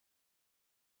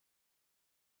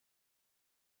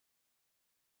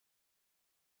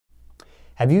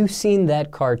Have you seen that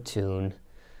cartoon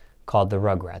called The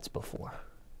Rugrats before?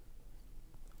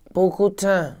 Beaucoup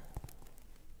time.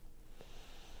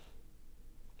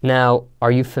 Now,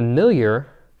 are you familiar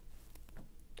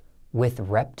with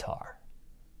Reptar?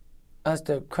 That's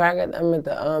the cracker,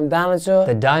 the dinosaur?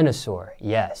 The dinosaur,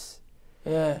 yes.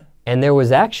 Yeah. And there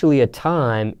was actually a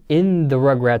time in the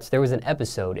Rugrats, there was an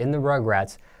episode in the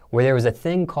Rugrats where there was a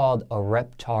thing called a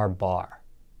Reptar Bar.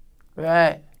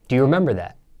 Right. Do you remember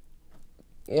that?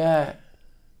 Yeah.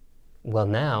 Well,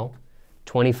 now,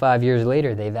 25 years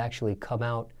later, they've actually come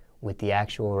out with the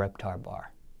actual Reptar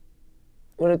Bar.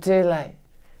 What it taste like?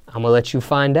 I'm gonna let you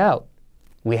find out.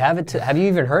 We have it. Have you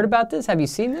even heard about this? Have you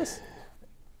seen this?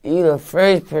 You the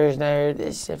first person I heard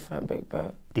this shit from, big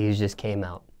bro. These just came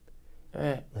out.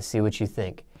 Right. Let's see what you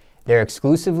think. They're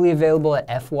exclusively available at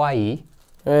FYE.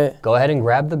 Right. Go ahead and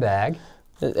grab the bag.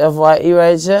 It's FYE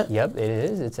right here? Yep, it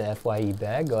is. It's a FYE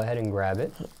bag. Go ahead and grab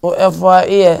it. What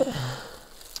FYE at?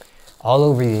 All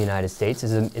over the United States.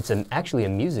 It's actually a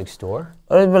music store.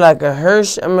 Oh, it be like a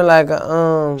Hirsch? I mean like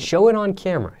a, Show it on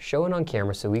camera. Show it on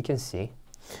camera so we can see.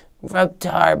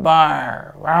 Reptar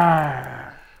Bar.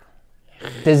 Rawr.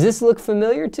 Does this look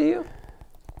familiar to you?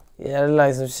 Yeah, that's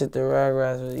like some shit the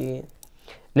Rugrats was eating.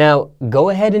 Now, go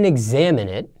ahead and examine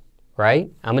it, right?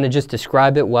 I'm going to just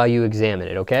describe it while you examine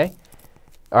it, okay?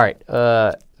 All right.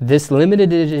 This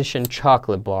limited edition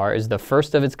chocolate bar is the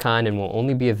first of its kind and will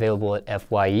only be available at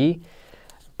FYE.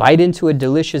 Bite into a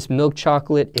delicious milk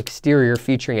chocolate exterior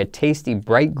featuring a tasty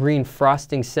bright green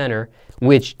frosting center,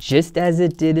 which, just as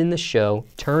it did in the show,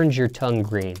 turns your tongue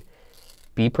green.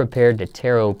 Be prepared to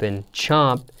tear open,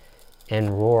 chomp,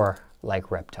 and roar like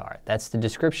Reptar. That's the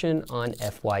description on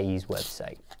FYE's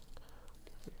website.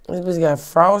 This bitch got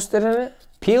frosted in it?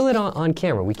 Peel it on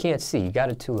camera. We can't see. You got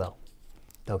it too low.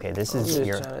 Okay, this is I'm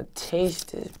your... just trying to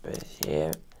taste this bitch,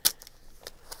 yeah.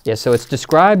 Yeah, so it's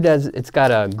described as it's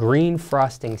got a green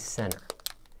frosting center,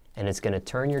 and it's going to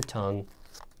turn your tongue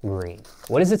green.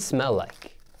 What does it smell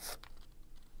like?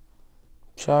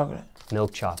 Chocolate.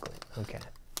 Milk chocolate. Okay.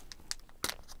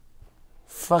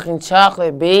 Fucking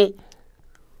chocolate, B.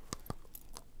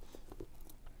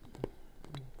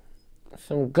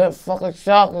 Some good fucking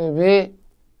chocolate, B.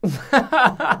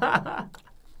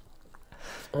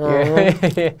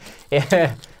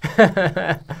 Yeah.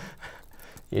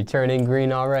 You're turning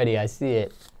green already. I see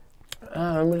it.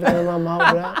 Let me look in my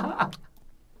mouth, bro.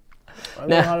 Let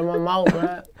me out of my mouth,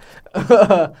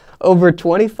 bro. Over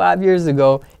 25 years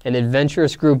ago, an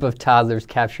adventurous group of toddlers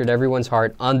captured everyone's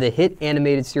heart on the hit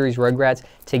animated series Rugrats.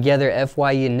 Together,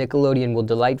 FYE and Nickelodeon will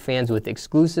delight fans with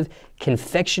exclusive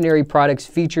confectionery products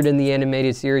featured in the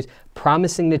animated series,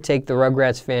 promising to take the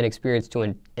Rugrats fan experience to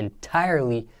an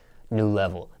entirely new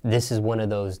level. This is one of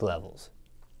those levels.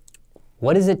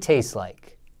 What does it taste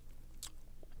like?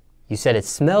 You said it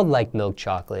smelled like milk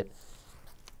chocolate.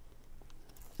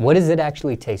 What does it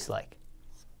actually taste like?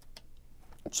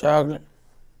 Chocolate.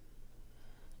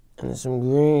 And some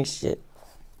green shit.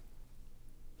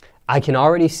 I can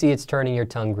already see it's turning your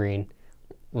tongue green.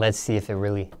 Let's see if it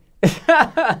really...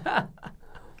 Okay.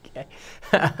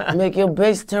 Make your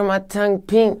bitch turn my tongue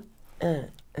pink.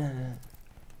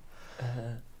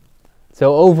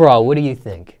 So overall, what do you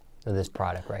think of this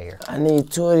product right here? I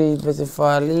need 2 of these bitches before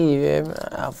I leave, yeah.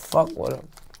 I'll fuck with them.